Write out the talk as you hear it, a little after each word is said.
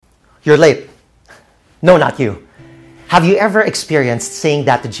You're late. No, not you. Have you ever experienced saying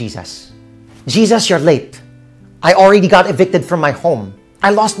that to Jesus? Jesus, you're late. I already got evicted from my home. I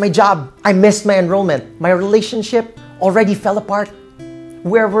lost my job. I missed my enrollment. My relationship already fell apart.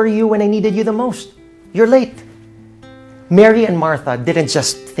 Where were you when I needed you the most? You're late. Mary and Martha didn't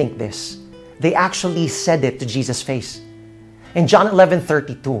just think this. They actually said it to Jesus' face. In John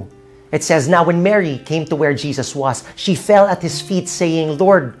 11:32, it says, "Now when Mary came to where Jesus was, she fell at his feet saying,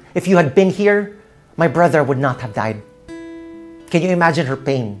 'Lord, if you had been here, my brother would not have died.'" Can you imagine her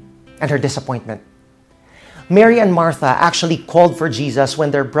pain and her disappointment? Mary and Martha actually called for Jesus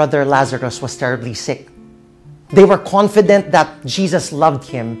when their brother Lazarus was terribly sick. They were confident that Jesus loved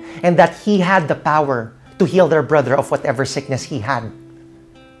him and that he had the power to heal their brother of whatever sickness he had.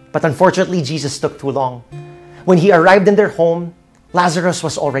 But unfortunately, Jesus took too long. When he arrived in their home, Lazarus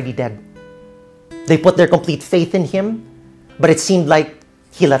was already dead. They put their complete faith in him, but it seemed like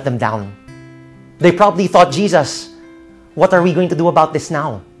he let them down. They probably thought, "Jesus, what are we going to do about this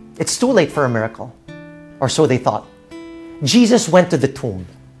now? It's too late for a miracle." Or so they thought. Jesus went to the tomb.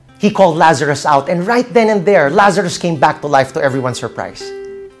 He called Lazarus out, and right then and there, Lazarus came back to life to everyone's surprise.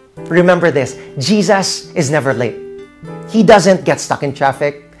 Remember this, Jesus is never late. He doesn't get stuck in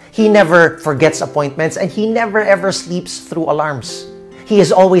traffic. He never forgets appointments, and he never ever sleeps through alarms. He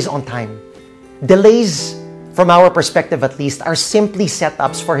is always on time. Delays, from our perspective at least, are simply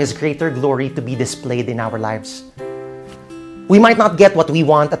setups for His greater glory to be displayed in our lives. We might not get what we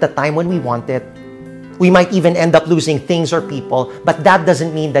want at the time when we want it. We might even end up losing things or people, but that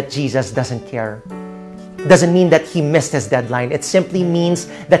doesn't mean that Jesus doesn't care. Doesn't mean that He missed His deadline. It simply means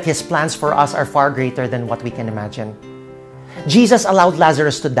that His plans for us are far greater than what we can imagine. Jesus allowed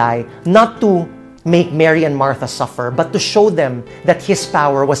Lazarus to die, not to make Mary and Martha suffer, but to show them that His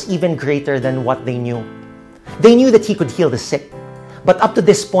power was even greater than what they knew. They knew that He could heal the sick, but up to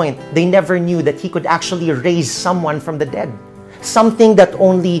this point, they never knew that He could actually raise someone from the dead. Something that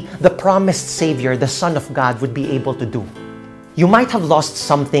only the promised Savior, the Son of God, would be able to do. You might have lost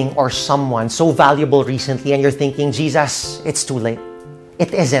something or someone so valuable recently and you're thinking, "Jesus, it's too late."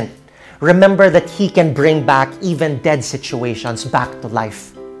 It isn't. Remember that He can bring back even dead situations back to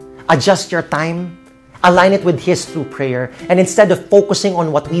life. Adjust your time, align it with His through prayer, and instead of focusing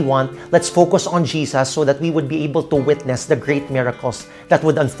on what we want, let's focus on Jesus so that we would be able to witness the great miracles that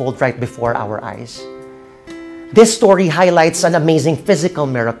would unfold right before our eyes. This story highlights an amazing physical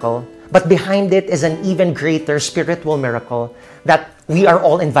miracle, but behind it is an even greater spiritual miracle that we are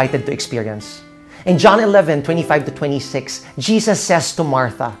all invited to experience. In John 11:25-26, Jesus says to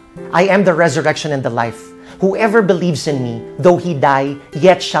Martha, "I am the resurrection and the life. Whoever believes in me, though he die,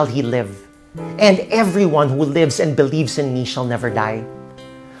 yet shall he live. And everyone who lives and believes in me shall never die."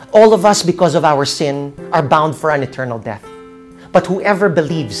 All of us, because of our sin, are bound for an eternal death. But whoever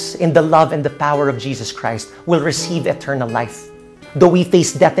believes in the love and the power of Jesus Christ will receive eternal life. Though we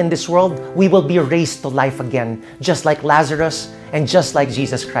face death in this world, we will be raised to life again, just like Lazarus and just like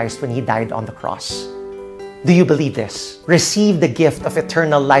Jesus Christ when He died on the cross. Do you believe this? Receive the gift of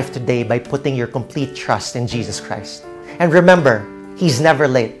eternal life today by putting your complete trust in Jesus Christ. And remember, He's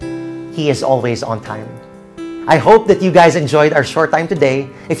never late. He is always on time. I hope that you guys enjoyed our short time today.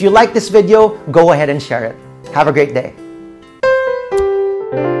 If you like this video, go ahead and share it. Have a great day.